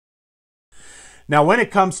Now, when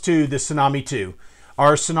it comes to the Tsunami2,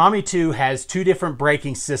 our Tsunami2 has two different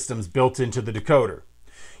braking systems built into the decoder.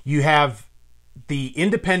 You have the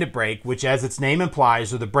independent brake, which as its name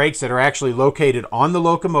implies are the brakes that are actually located on the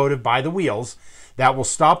locomotive by the wheels that will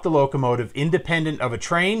stop the locomotive independent of a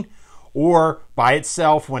train or by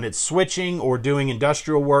itself when it's switching or doing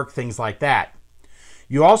industrial work, things like that.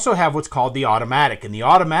 You also have what's called the automatic, and the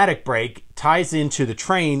automatic brake ties into the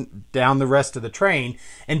train down the rest of the train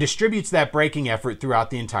and distributes that braking effort throughout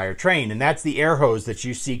the entire train, and that's the air hose that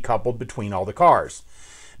you see coupled between all the cars.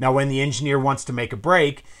 Now, when the engineer wants to make a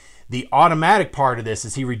brake, the automatic part of this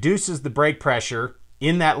is he reduces the brake pressure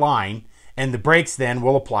in that line, and the brakes then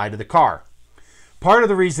will apply to the car. Part of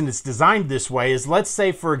the reason it's designed this way is, let's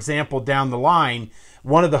say, for example, down the line,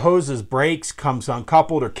 one of the hoses breaks, comes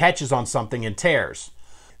uncoupled, or catches on something and tears.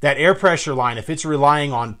 That air pressure line, if it's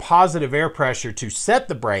relying on positive air pressure to set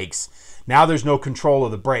the brakes, now there's no control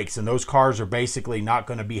of the brakes, and those cars are basically not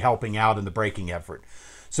going to be helping out in the braking effort.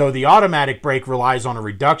 So the automatic brake relies on a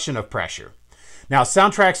reduction of pressure. Now,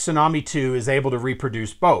 SoundTraxx Tsunami2 is able to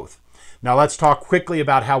reproduce both. Now, let's talk quickly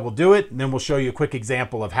about how we'll do it, and then we'll show you a quick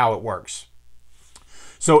example of how it works.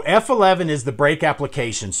 So F11 is the brake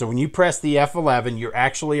application. So when you press the F11, you're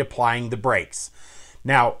actually applying the brakes.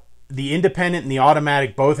 Now, the independent and the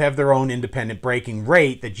automatic both have their own independent braking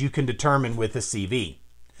rate that you can determine with a CV.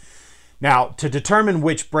 Now, to determine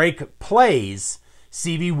which brake plays,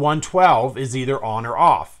 CV112 is either on or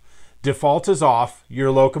off. Default is off.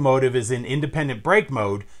 Your locomotive is in independent brake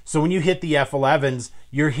mode, so when you hit the F11s,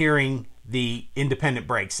 you're hearing the independent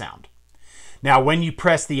brake sound. Now, when you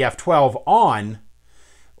press the F12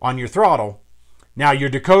 on your throttle, now your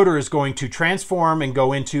decoder is going to transform and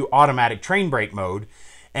go into automatic train brake mode,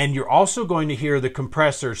 and you're also going to hear the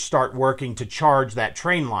compressor start working to charge that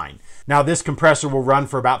train line. Now, this compressor will run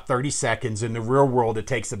for about 30 seconds. In the real world, it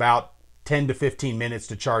takes about 10 to 15 minutes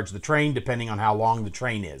to charge the train, depending on how long the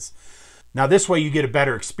train is. Now, this way you get a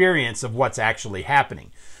better experience of what's actually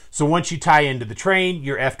happening. So once you tie into the train,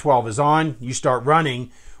 your F12 is on, you start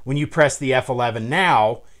running. When you press the F11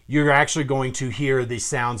 now, you're actually going to hear the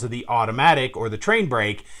sounds of the automatic or the train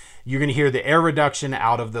brake. You're going to hear the air reduction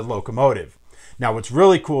out of the locomotive. Now, what's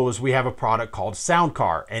really cool is we have a product called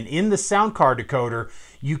SoundCar, and in the SoundCar decoder,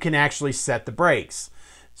 you can actually set the brakes.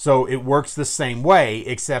 So it works the same way,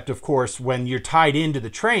 except of course, when you're tied into the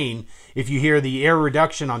train, if you hear the air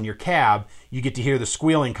reduction on your cab, you get to hear the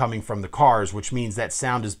squealing coming from the cars, which means that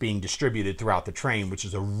sound is being distributed throughout the train, which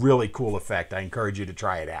is a really cool effect. I encourage you to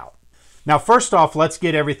try it out. Now, first off, let's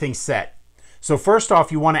get everything set. So first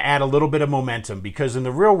off, you want to add a little bit of momentum, because in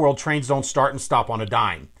the real world, trains don't start and stop on a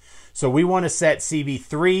dime. So we want to set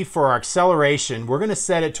CV3 for our acceleration. We're going to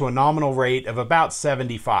set it to a nominal rate of about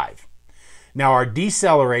 75. Now, our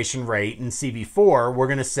deceleration rate in CV4, we're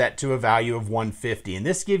going to set to a value of 150. And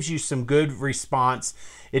this gives you some good response.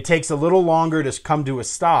 It takes a little longer to come to a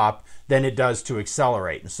stop than it does to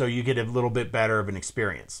accelerate. And so you get a little bit better of an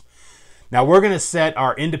experience. Now, we're going to set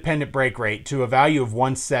our independent brake rate to a value of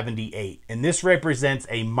 178. And this represents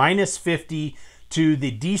a minus 50 to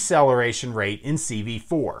the deceleration rate in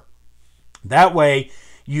CV4. That way,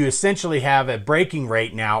 you essentially have a braking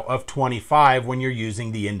rate now of 25 when you're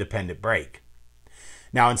using the independent brake.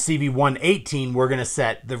 Now in CV118, we're going to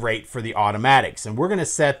set the rate for the automatics, and we're going to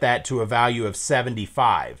set that to a value of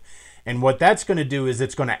 75. And what that's going to do is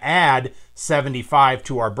it's going to add 75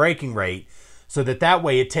 to our braking rate, so that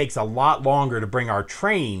way it takes a lot longer to bring our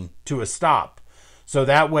train to a stop. So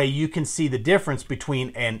that way you can see the difference between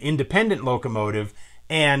an independent locomotive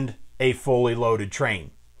and a fully loaded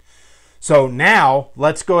train. So now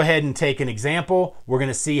let's go ahead and take an example. We're going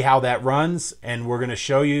to see how that runs, and we're going to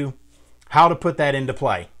show you how to put that into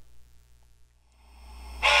play.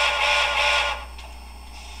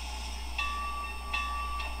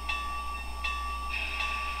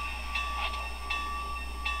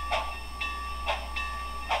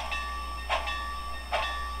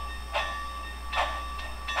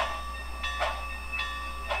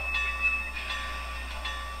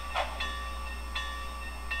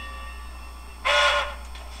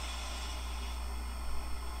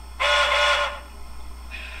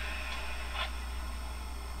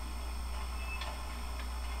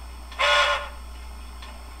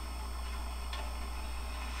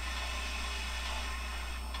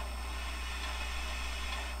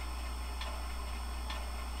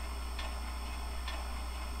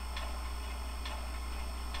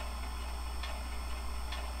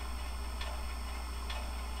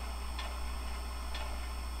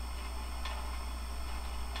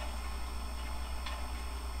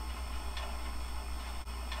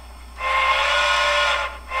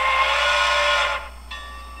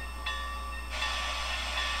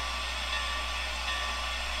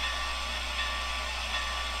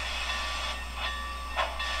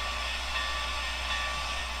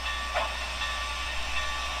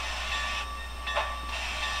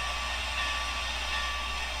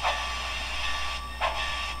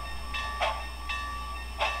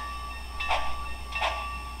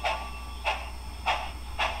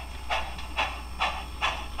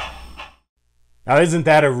 Now, isn't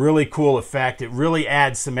that a really cool effect? It really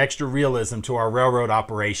adds some extra realism to our railroad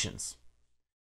operations.